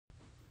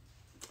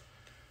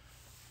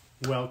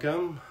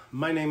Welcome.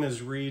 My name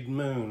is Reid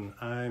Moon.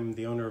 I'm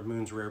the owner of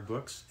Moon's Rare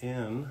Books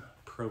in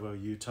Provo,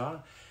 Utah,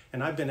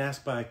 and I've been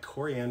asked by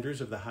Corey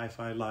Andrews of the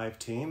Hi-Fi Live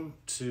team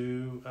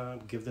to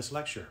give this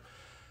lecture.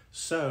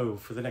 So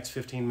for the next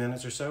 15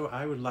 minutes or so,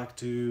 I would like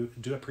to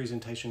do a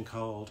presentation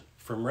called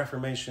From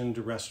Reformation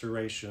to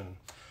Restoration.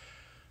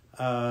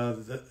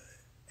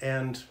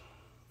 And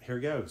here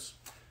goes.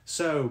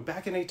 So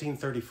back in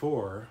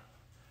 1834,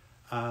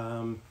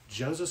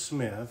 Joseph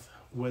Smith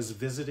was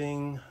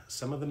visiting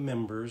some of the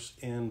members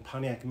in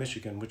Pontiac,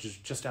 Michigan, which is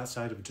just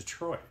outside of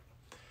Detroit.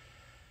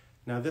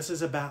 Now, this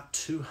is about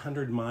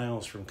 200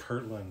 miles from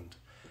Kirtland,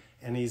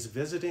 and he's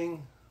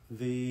visiting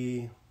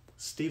the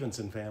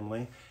Stevenson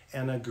family,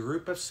 and a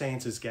group of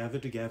saints is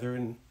gathered together,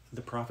 and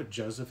the prophet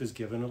Joseph is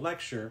given a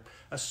lecture,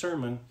 a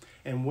sermon,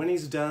 and when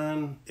he's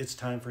done, it's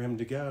time for him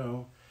to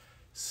go.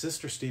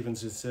 Sister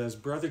Stevenson says,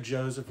 "Brother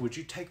Joseph, would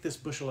you take this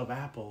bushel of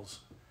apples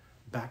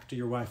back to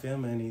your wife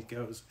Emma?" And he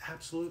goes,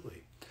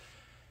 "Absolutely.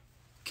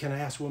 Can I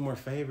ask one more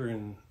favor?"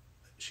 And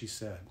she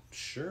said,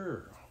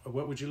 "Sure.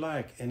 What would you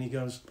like?" And he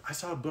goes, "I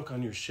saw a book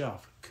on your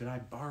shelf. Could I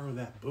borrow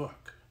that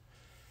book?"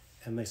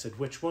 And they said,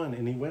 "Which one?"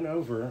 And he went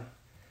over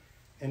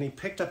and he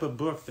picked up a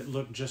book that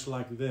looked just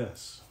like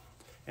this.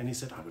 And he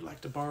said, "I would like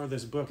to borrow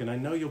this book. And I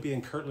know you'll be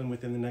in Kirtland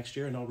within the next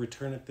year and I'll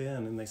return it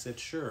then." And they said,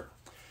 "Sure."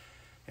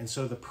 And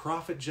so the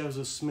prophet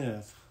Joseph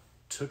Smith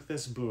took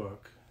this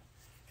book,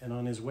 and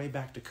on his way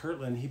back to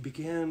Kirtland, he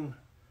began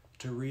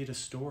to read a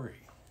story.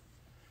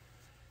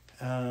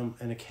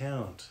 An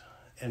account.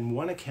 And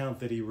one account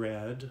that he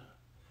read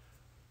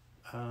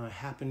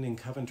happened in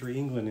Coventry,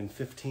 England in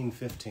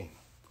 1515.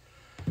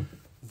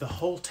 The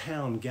whole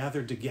town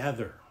gathered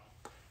together,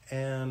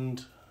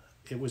 and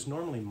it was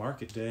normally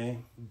market day,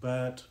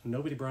 but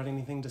nobody brought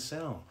anything to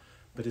sell.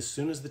 But as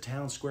soon as the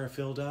town square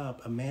filled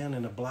up, a man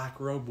in a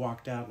black robe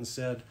walked out and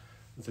said,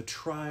 "The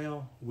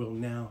trial will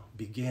now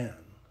begin."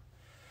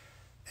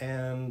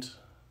 And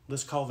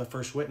let's call the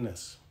first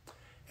witness.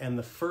 And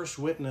the first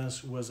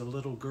witness was a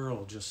little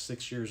girl, just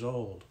 6 years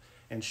old.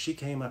 And she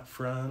came up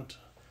front,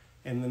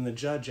 and then the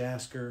judge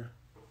asked her,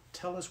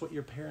 "Tell us what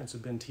your parents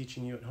have been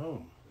teaching you at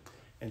home."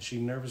 And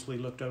she nervously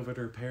looked over at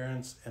her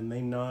parents, and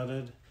they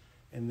nodded.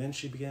 And then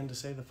she began to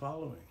say the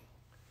following: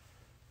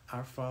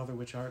 "Our Father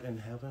which art in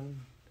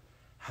heaven,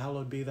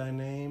 hallowed be thy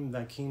name,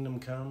 thy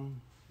kingdom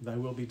come, thy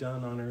will be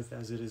done on earth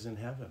as it is in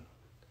heaven."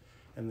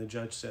 And the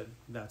judge said,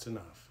 "That's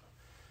enough."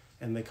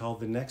 And they called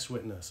the next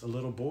witness, a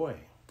little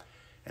boy.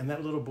 And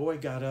that little boy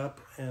got up,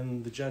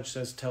 and the judge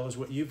says, "Tell us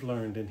what you've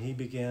learned." And he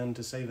began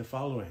to say the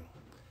following: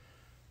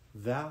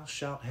 "Thou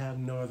shalt have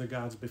no other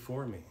gods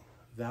before me.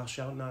 Thou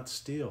shalt not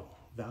steal.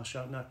 Thou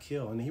shalt not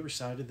kill." And he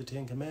recited the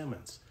 10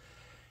 Commandments.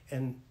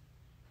 And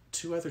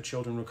 2 other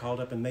children were called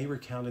up, and they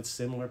recounted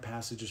similar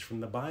passages from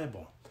the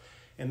Bible.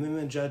 And then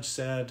the judge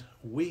said,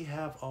 "We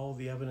have all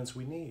the evidence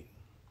we need.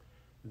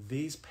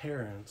 These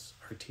parents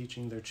are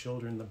teaching their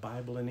children the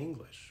Bible in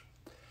English."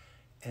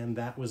 And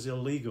that was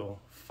illegal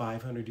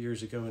 500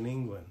 years ago in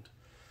England.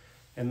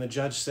 And the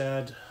judge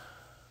said,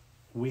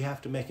 "We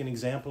have to make an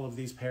example of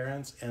these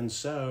parents, and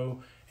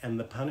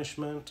the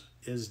punishment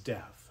is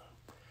death."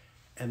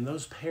 And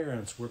those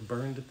parents were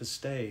burned at the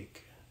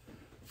stake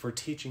for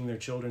teaching their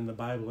children the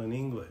Bible in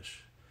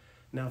English.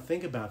 Now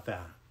think about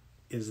that.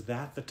 Is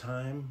that the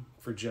time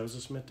for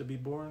Joseph Smith to be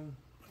born?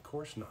 Of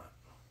course not.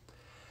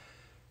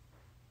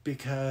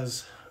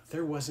 Because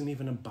there wasn't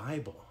even a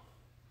Bible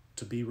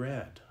to be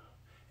read.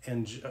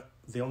 And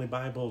the only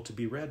Bible to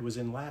be read was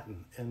in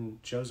Latin.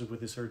 And Joseph, with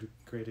his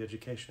third-grade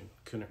education,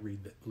 couldn't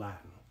read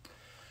Latin.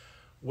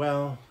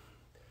 Well,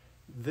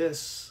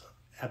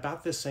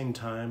 about this same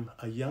time,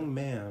 a young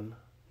man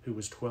who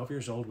was 12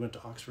 years old went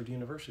to Oxford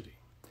University.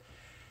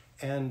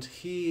 And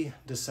he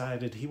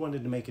decided he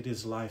wanted to make it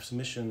his life's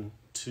mission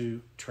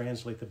to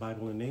translate the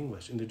Bible into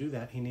English. And to do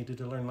that, he needed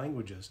to learn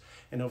languages.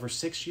 And over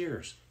 6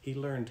 years, he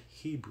learned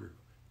Hebrew,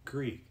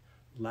 Greek,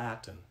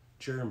 Latin,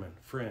 German,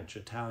 French,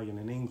 Italian,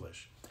 and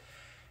English.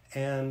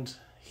 And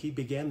he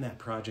began that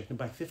project. And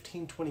by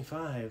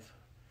 1525,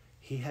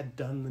 he had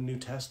done the New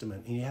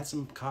Testament. He had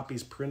some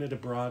copies printed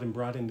abroad and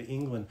brought into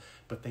England,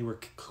 but they were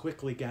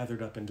quickly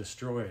gathered up and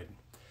destroyed.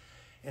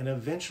 And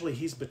eventually,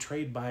 he's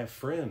betrayed by a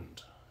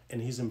friend,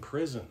 and he's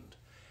imprisoned.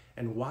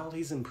 And while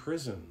he's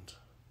imprisoned,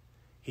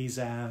 he's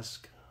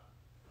asked,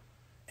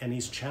 and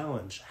he's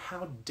challenged,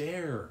 "How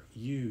dare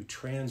you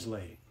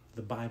translate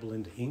the Bible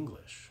into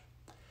English?"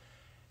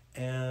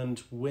 And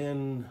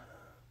when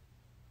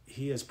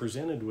he is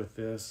presented with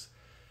this,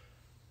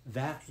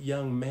 that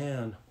young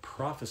man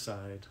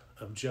prophesied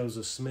of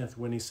Joseph Smith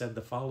when he said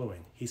the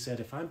following. He said,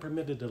 "If I'm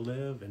permitted to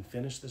live and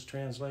finish this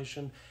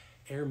translation,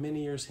 ere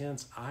many years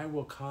hence, I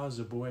will cause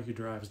a boy who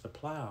drives the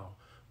plow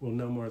will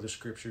know more of the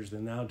scriptures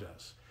than thou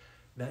dost."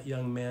 That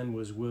young man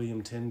was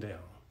William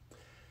Tyndale.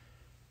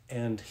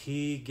 And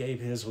he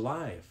gave his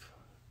life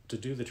to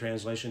do the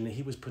translation.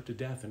 He was put to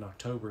death in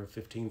October of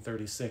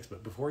 1536.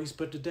 But before he's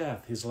put to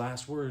death, his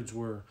last words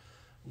were,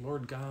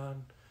 "Lord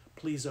God,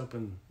 please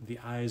open the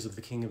eyes of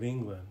the King of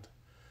England."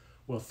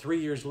 Well,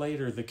 3 years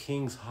later, the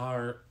king's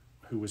heart,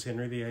 who was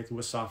Henry VIII,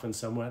 was softened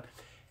somewhat,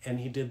 and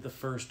he did the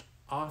first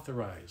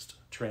authorized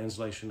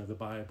translation of the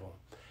Bible.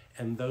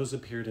 And those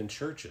appeared in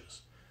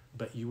churches.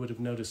 But you would have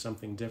noticed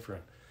something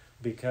different,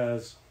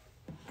 because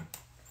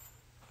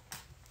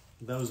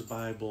those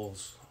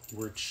Bibles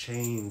were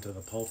chained to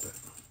the pulpit.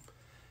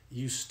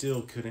 You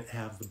still couldn't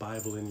have the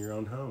Bible in your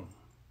own home.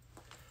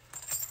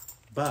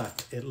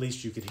 But at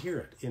least you could hear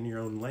it in your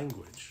own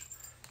language.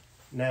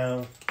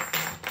 Now,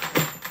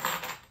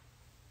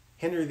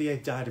 Henry VIII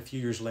died a few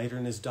years later,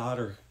 and his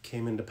daughter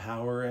came into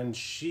power, and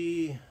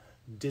she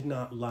did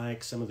not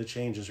like some of the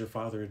changes her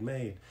father had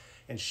made.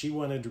 And she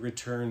wanted to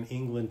return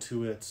England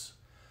to its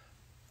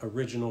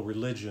original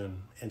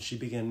religion, and she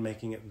began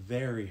making it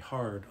very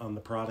hard on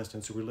the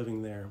Protestants who were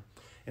living there.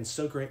 And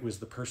so great was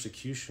the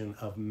persecution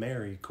of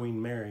Mary, Queen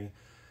Mary,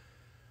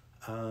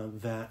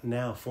 that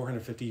now,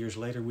 450 years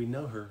later, we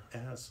know her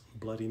as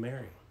Bloody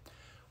Mary.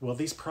 Well,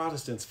 these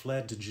Protestants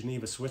fled to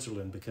Geneva,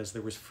 Switzerland, because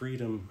there was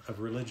freedom of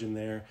religion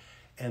there,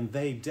 and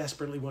they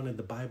desperately wanted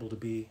the Bible to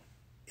be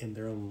in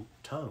their own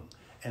tongue.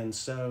 And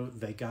so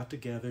they got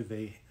together,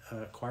 they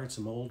acquired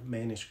some old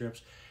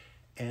manuscripts,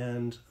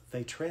 and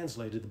they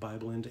translated the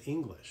Bible into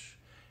English.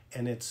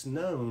 And it's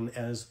known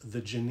as the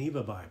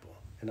Geneva Bible.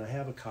 And I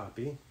have a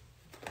copy.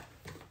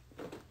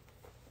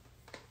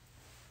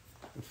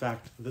 In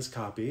fact, this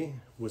copy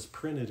was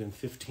printed in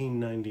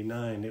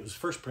 1599. It was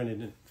first printed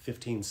in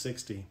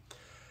 1560.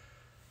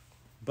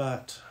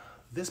 But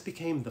this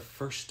became the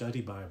first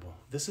study Bible.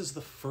 This is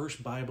the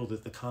first Bible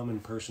that the common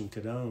person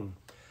could own.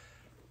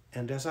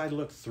 And as I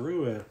look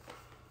through it,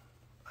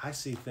 I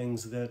see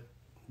things that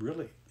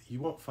really you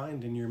won't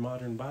find in your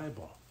modern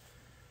Bible.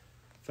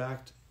 In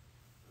fact,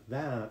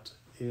 that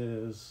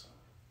is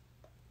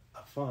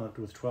a font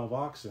with 12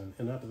 oxen,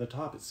 and up at the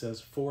top it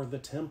says, "For the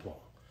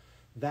temple."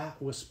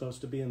 That was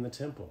supposed to be in the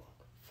temple.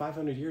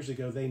 500 years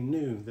ago, they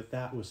knew that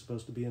that was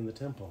supposed to be in the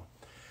temple.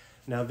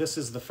 Now, this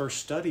is the first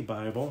study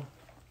Bible.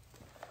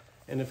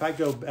 And if I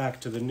go back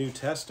to the New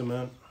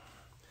Testament,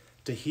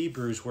 to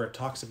Hebrews, where it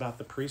talks about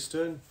the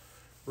priesthood,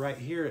 right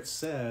here it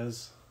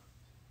says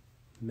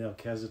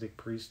Melchizedek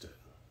priesthood.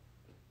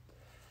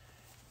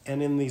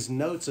 And in these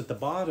notes at the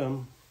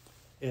bottom,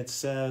 it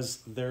says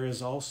there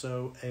is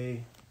also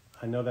a,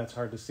 I know that's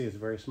hard to see, it's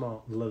very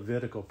small,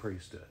 Levitical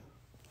priesthood.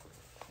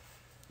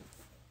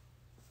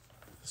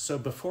 So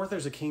before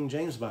there's a King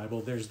James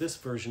Bible, there's this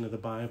version of the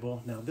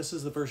Bible. Now, this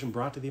is the version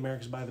brought to the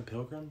Americas by the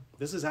Pilgrim.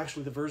 This is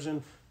actually the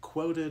version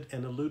quoted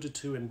and alluded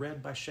to and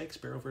read by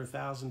Shakespeare over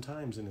 1,000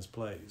 times in his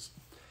plays.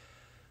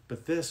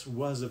 But this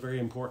was a very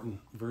important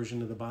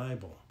version of the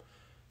Bible.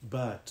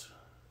 But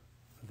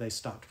they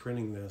stopped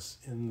printing this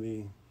in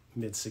the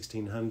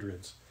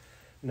mid-1600s.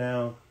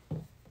 Now,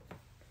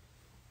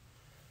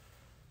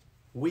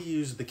 we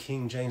use the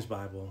King James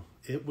Bible.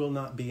 It will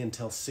not be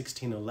until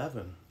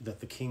 1611 that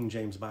the King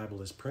James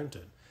Bible is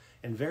printed.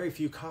 And very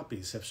few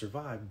copies have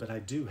survived, but I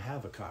do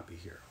have a copy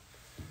here.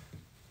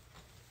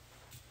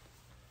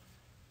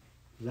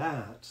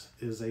 That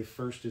is a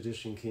first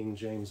edition King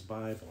James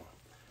Bible.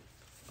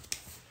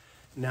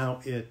 Now,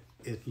 it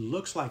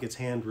looks like it's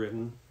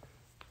handwritten,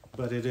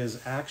 but it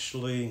is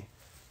actually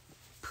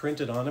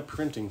printed on a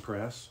printing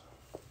press.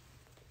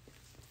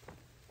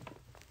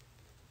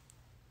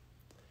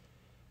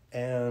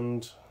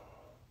 And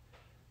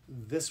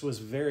this was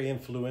very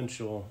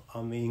influential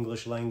on the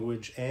English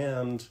language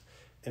and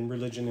in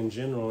religion in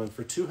general. And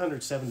for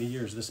 270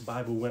 years, this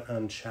Bible went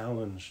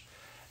unchallenged.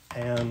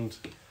 And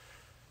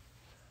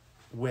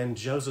when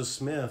Joseph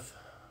Smith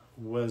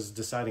was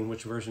deciding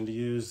which version to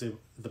use,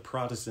 the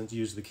Protestants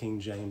used the King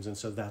James, and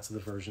so that's the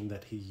version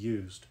that he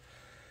used.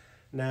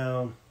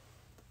 Now,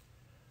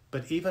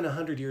 but even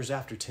 100 years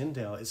after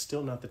Tyndale, it's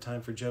still not the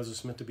time for Joseph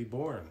Smith to be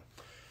born.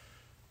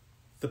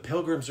 The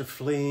Pilgrims are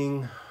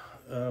fleeing,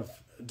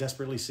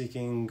 desperately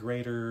seeking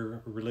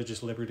greater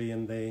religious liberty,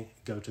 and they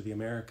go to the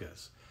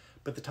Americas.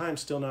 But the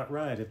time's still not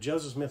right. If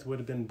Joseph Smith would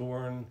have been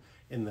born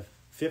in the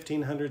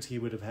 1500s, he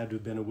would have had to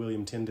have been a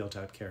William Tyndale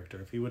type character.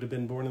 If he would have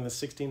been born in the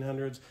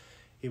 1600s,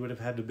 he would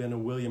have had to have been a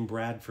William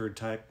Bradford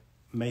type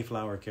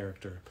Mayflower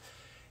character.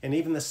 And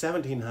even the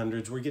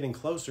 1700s, we're getting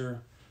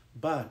closer,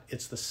 but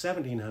it's the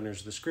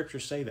 1700s. The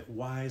scriptures say that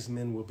wise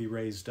men will be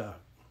raised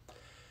up.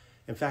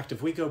 In fact,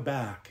 if we go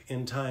back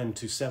in time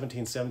to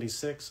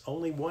 1776,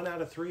 only 1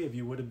 out of 3 of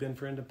you would have been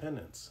for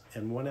independence,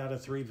 and 1 out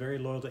of 3 very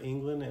loyal to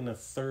England, and a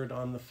third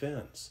on the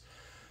fence.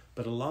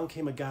 But along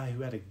came a guy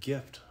who had a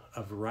gift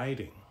of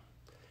writing,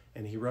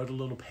 and he wrote a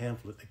little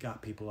pamphlet that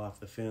got people off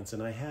the fence,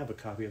 and I have a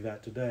copy of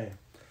that today.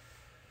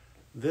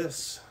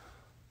 This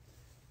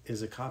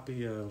is a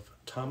copy of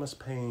Thomas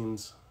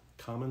Paine's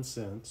Common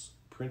Sense,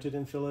 printed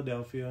in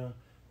Philadelphia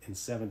in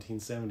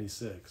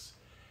 1776,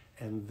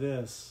 and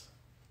this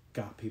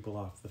got people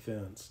off the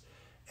fence.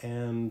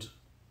 And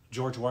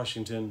George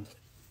Washington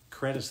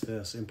credits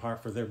this in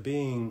part for there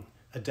being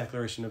a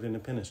Declaration of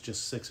Independence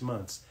just 6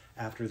 months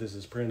after this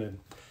is printed.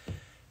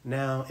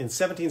 Now, in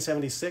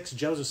 1776,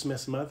 Joseph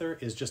Smith's mother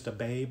is just a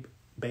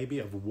baby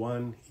of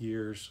 1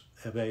 year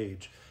of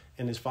age,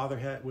 and his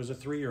father was a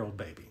 3-year-old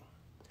baby.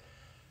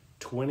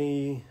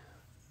 20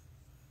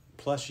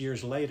 plus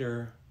years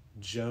later,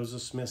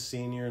 Joseph Smith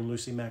Sr. and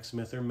Lucy Mack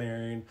Smith are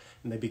married,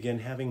 and they begin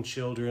having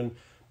children,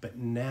 but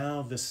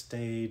now the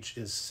stage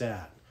is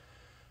set.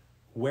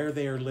 Where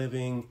they are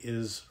living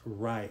is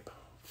ripe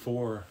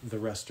for the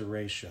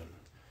restoration.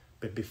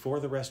 But before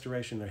the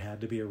restoration, there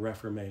had to be a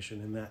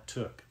Reformation, and that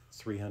took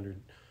 300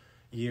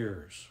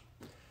 years.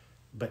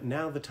 But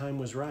now the time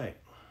was right.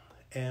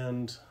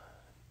 And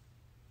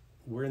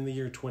we're in the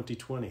year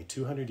 2020.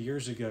 200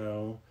 years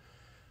ago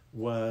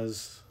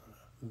was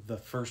the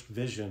first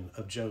vision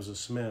of Joseph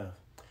Smith.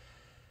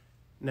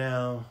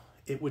 Now,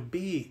 it would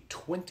be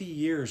 20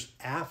 years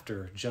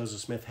after Joseph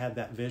Smith had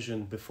that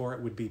vision before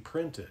it would be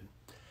printed.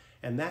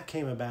 And that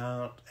came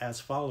about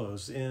as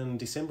follows. In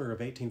December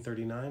of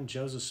 1839,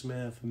 Joseph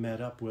Smith met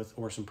up with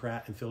Orson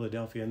Pratt in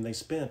Philadelphia, and they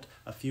spent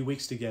a few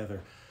weeks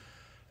together.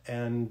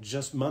 And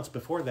just months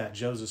before that,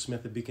 Joseph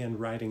Smith had begun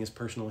writing his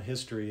personal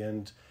history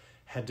and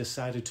had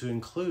decided to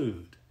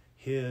include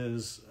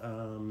his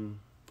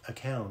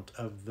account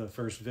of the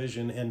first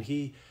vision, and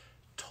he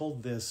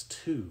told this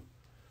to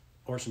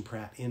Orson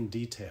Pratt in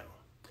detail.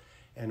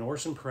 And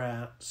Orson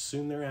Pratt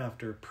soon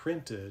thereafter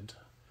printed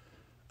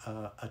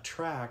a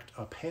tract,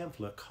 a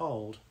pamphlet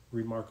called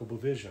Remarkable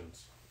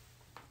Visions.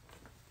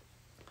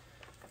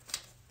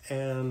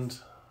 And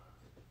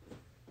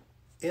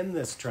in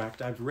this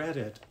tract, I've read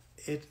it,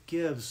 it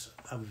gives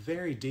a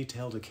very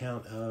detailed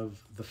account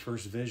of the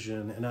first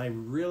vision, and I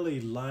really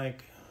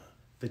like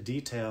the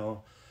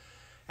detail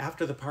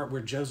after the part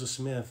where Joseph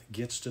Smith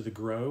gets to the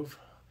grove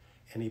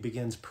and he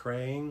begins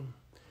praying.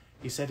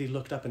 He said he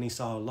looked up and he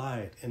saw a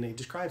light, and he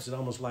describes it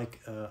almost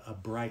like a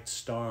bright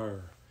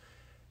star,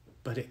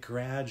 but it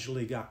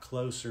gradually got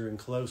closer and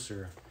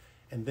closer.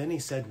 And then he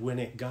said when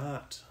it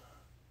got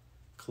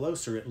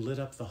closer, it lit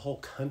up the whole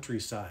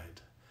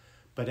countryside.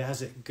 But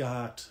as it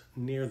got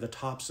near the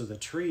tops of the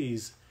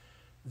trees,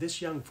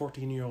 this young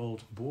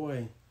 14-year-old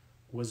boy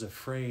was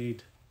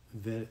afraid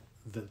that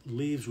the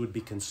leaves would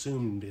be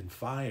consumed in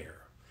fire.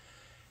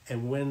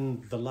 And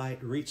when the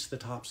light reached the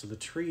tops of the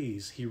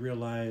trees, he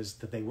realized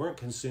that they weren't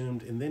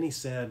consumed. And then he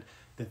said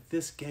that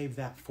this gave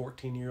that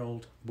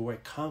 14-year-old boy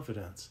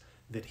confidence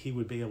that he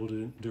would be able to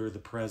endure the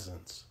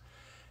presence.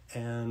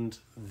 And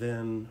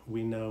then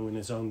we know in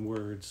his own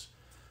words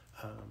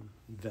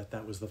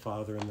that was the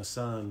Father and the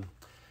Son.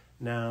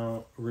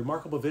 Now,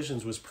 Remarkable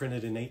Visions was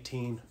printed in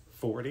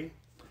 1840.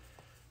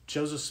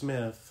 Joseph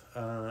Smith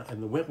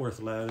and the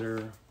Wentworth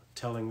letter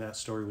telling that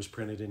story was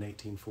printed in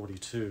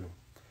 1842.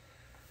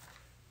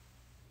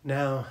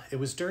 Now, it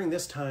was during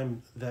this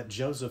time that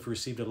Joseph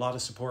received a lot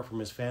of support from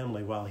his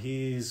family while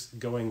he's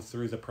going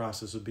through the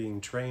process of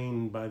being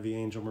trained by the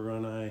angel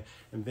Moroni,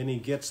 and then he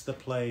gets the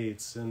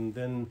plates, and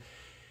then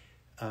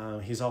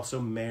he's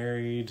also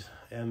married,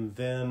 and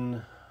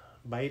then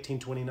by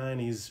 1829,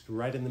 he's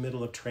right in the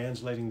middle of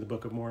translating the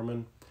Book of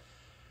Mormon.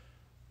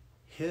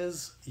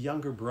 His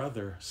younger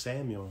brother,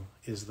 Samuel,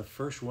 is the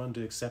first one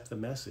to accept the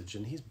message,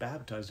 and he's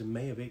baptized in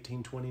May of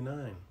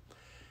 1829.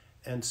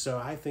 And so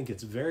I think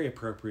it's very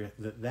appropriate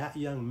that that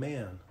young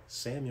man,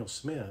 Samuel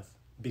Smith,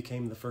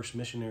 became the first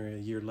missionary a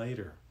year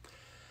later.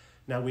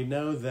 Now we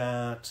know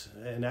that,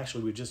 and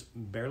actually we just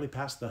barely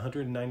passed the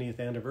 190th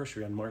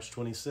anniversary on March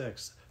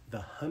 26th,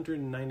 the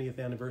 190th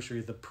anniversary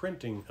of the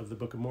printing of the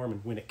Book of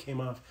Mormon when it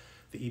came off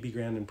the E.B.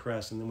 Grandin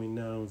Press, and then we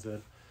know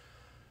that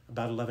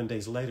about 11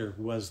 days later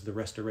was the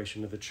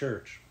restoration of the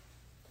church.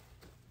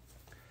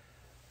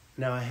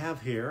 Now I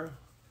have here,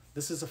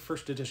 this is a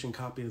first edition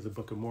copy of the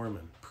Book of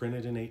Mormon,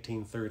 printed in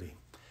 1830.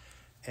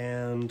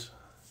 And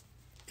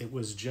it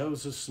was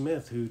Joseph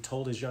Smith who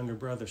told his younger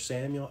brother,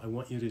 Samuel, I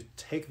want you to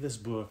take this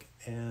book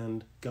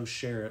and go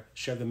share it,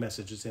 share the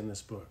messages in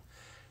this book.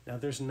 Now,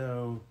 there's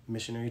no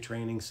missionary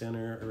training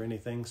center or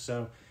anything,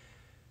 so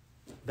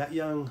that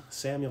young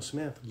Samuel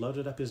Smith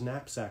loaded up his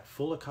knapsack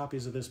full of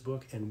copies of this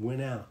book and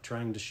went out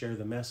trying to share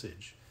the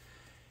message.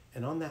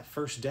 And on that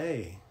first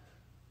day,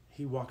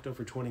 he walked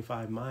over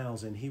 25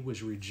 miles and he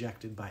was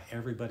rejected by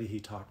everybody he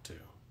talked to.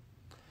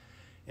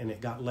 And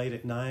it got late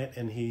at night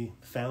and he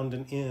found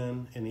an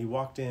inn and he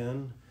walked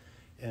in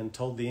and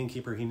told the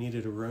innkeeper he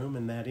needed a room,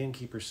 and that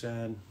innkeeper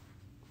said,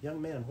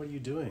 young man, what are you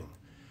doing?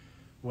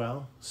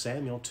 Well,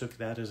 Samuel took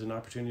that as an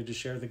opportunity to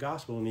share the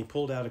gospel, and he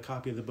pulled out a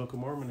copy of the Book of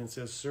Mormon and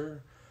says,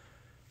 sir,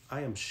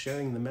 I am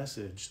sharing the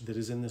message that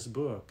is in this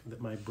book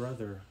that my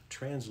brother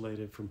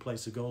translated from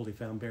Place of Gold he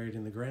found buried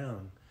in the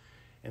ground.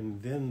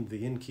 And then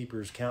the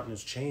innkeeper's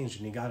countenance changed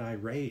and he got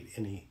irate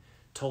and he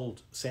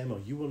told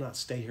Samuel, you will not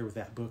stay here with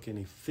that book, and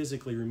he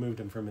physically removed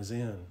him from his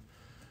inn.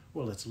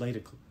 Well, it's late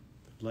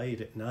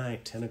at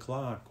night, 10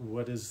 o'clock.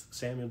 What does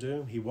Samuel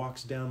do? He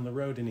walks down the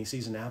road and he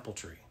sees an apple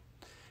tree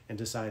and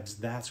decides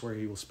that's where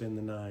he will spend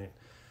the night,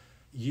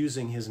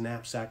 using his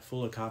knapsack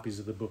full of copies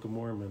of the Book of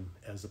Mormon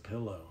as a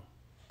pillow.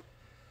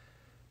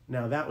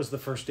 Now, that was the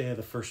first day of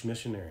the first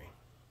missionary.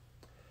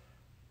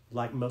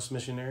 Like most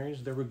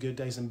missionaries, there were good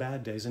days and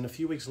bad days. And a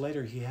few weeks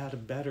later, he had a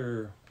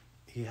better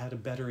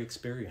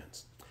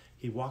experience.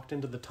 He walked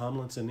into the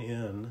Tomlinson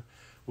Inn,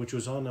 which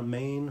was on a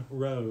main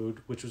road,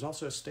 which was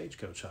also a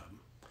stagecoach hub.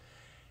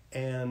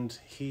 And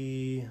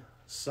he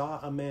saw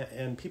a man,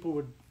 and people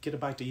would get a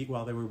bite to eat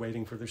while they were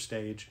waiting for their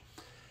stage.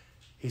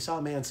 He saw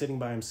a man sitting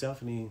by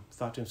himself, and he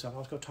thought to himself,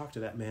 I'll go talk to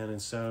that man.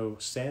 And so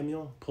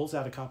Samuel pulls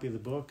out a copy of the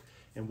book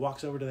and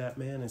walks over to that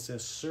man and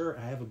says, Sir,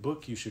 I have a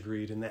book you should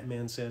read. And that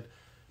man said,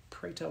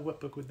 Pray tell, what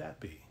book would that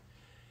be?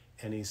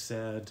 And he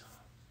said,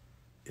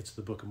 It's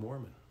the Book of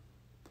Mormon.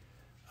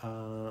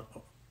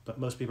 But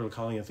most people are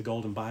calling it the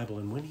Golden Bible.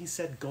 And when he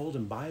said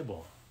Golden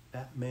Bible,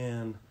 that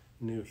man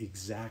knew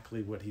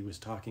exactly what he was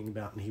talking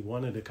about, and he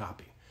wanted a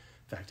copy.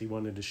 In fact, he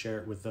wanted to share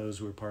it with those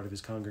who were part of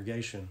his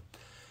congregation.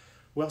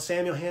 Well,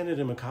 Samuel handed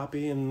him a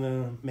copy, and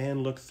the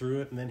man looked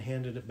through it and then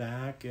handed it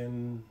back,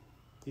 and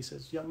he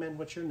says, Young man,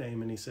 what's your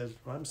name? And he says,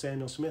 well, I'm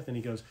Samuel Smith. And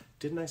he goes,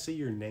 Didn't I see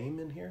your name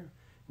in here?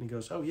 And he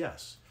goes, Oh,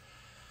 yes.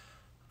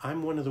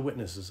 I'm one of the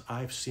witnesses.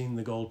 I've seen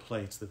the gold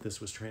plates that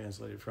this was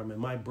translated from, and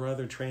my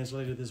brother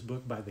translated this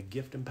book by the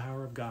gift and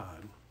power of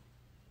God.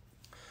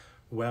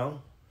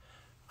 Well,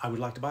 I would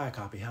like to buy a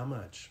copy. How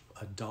much?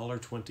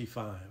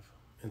 $1.25.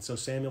 And so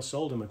Samuel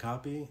sold him a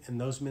copy,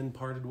 and those men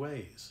parted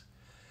ways.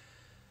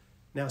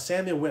 Now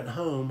Samuel went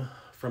home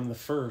from the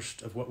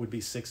first of what would be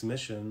 6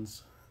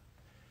 missions,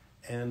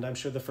 and I'm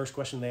sure the first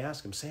question they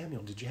asked him,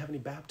 Samuel, did you have any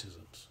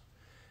baptisms?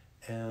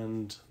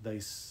 And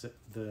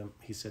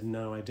he said,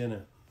 No, I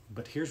didn't.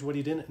 But here's what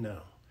he didn't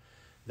know.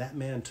 That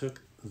man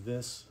took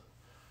this,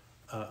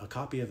 a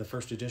copy of the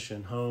first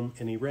edition home,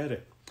 and he read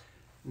it.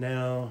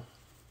 Now,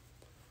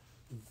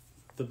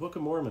 the Book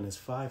of Mormon is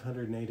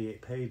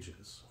 588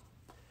 pages,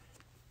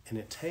 and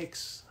it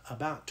takes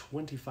about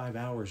 25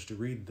 hours to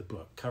read the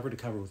book, cover to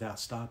cover, without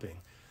stopping.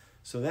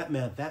 So that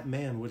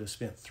man would have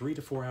spent 3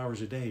 to 4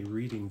 hours a day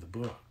reading the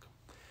book.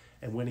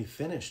 And when he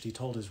finished, he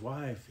told his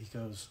wife, he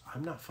goes,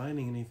 I'm not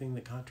finding anything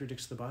that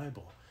contradicts the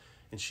Bible.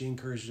 And she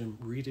encouraged him,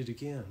 read it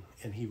again.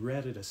 And he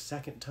read it a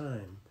second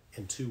time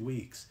in 2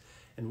 weeks.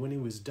 And when he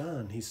was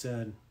done, he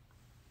said,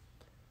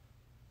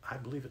 I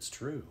believe it's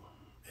true.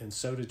 And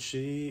so did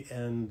she,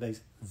 and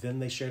then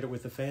they shared it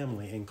with the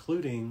family,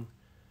 including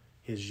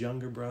his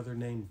younger brother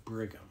named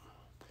Brigham.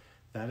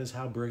 That is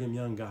how Brigham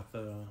Young got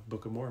the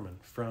Book of Mormon,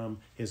 from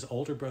his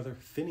older brother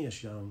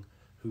Phineas Young,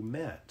 who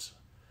met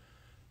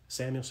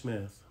Samuel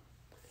Smith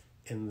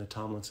in the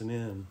Tomlinson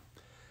Inn.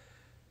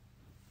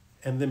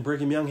 And then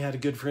Brigham Young had a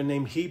good friend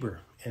named Heber,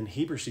 and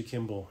Heber C.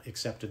 Kimball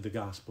accepted the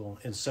gospel.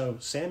 And so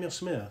Samuel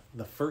Smith,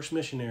 the first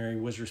missionary,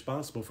 was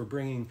responsible for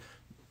bringing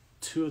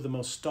 2 of the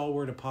most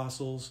stalwart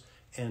apostles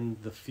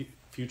and the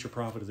future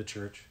prophet of the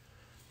church.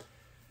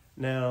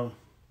 Now,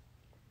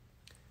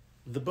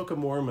 the Book of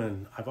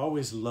Mormon, I've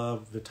always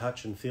loved the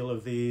touch and feel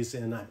of these,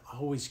 and I'm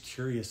always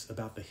curious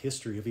about the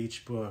history of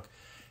each book.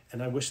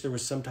 And I wish there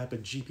was some type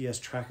of GPS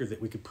tracker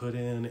that we could put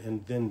in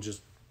and then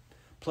just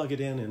plug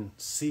it in and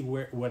see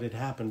what had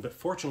happened. But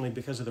fortunately,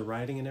 because of the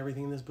writing and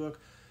everything in this book,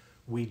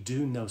 we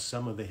do know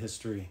some of the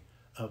history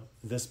of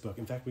this book.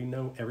 In fact, we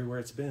know everywhere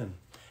it's been.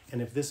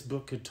 And if this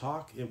book could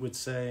talk, it would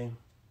say,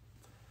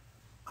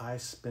 I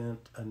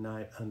spent a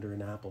night under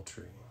an apple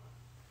tree.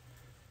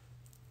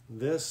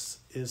 This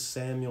is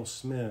Samuel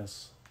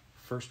Smith's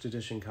first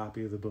edition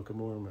copy of the Book of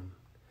Mormon.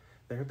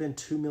 There have been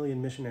 2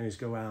 million missionaries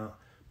go out,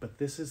 but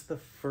this is the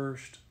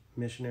first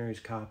missionary's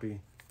copy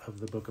of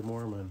the Book of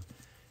Mormon.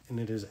 And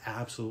it is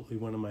absolutely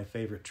one of my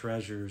favorite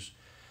treasures.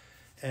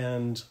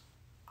 And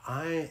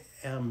I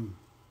am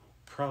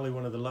probably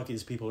one of the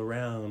luckiest people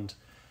around.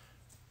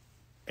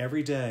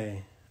 Every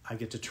day I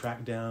get to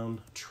track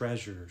down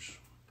treasures.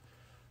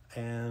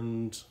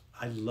 And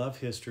I love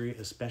history,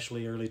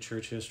 especially early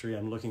church history.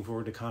 I'm looking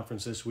forward to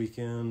conference this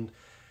weekend.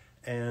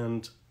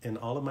 And in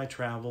all of my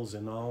travels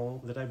and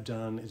all that I've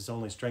done, it's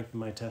only strengthened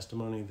my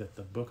testimony that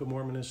the Book of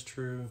Mormon is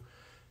true.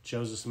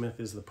 Joseph Smith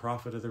is the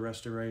prophet of the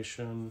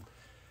restoration.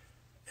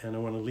 And I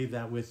want to leave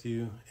that with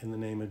you in the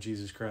name of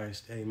Jesus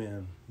Christ.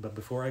 Amen. But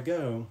before I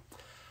go,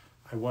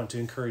 I want to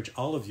encourage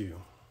all of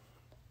you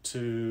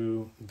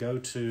to go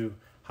to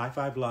High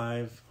Five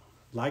Live,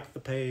 like the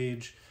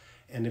page,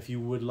 and if you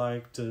would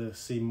like to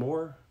see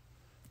more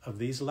of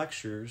these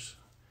lectures,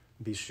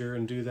 be sure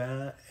and do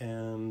that,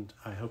 and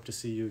I hope to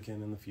see you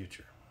again in the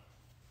future.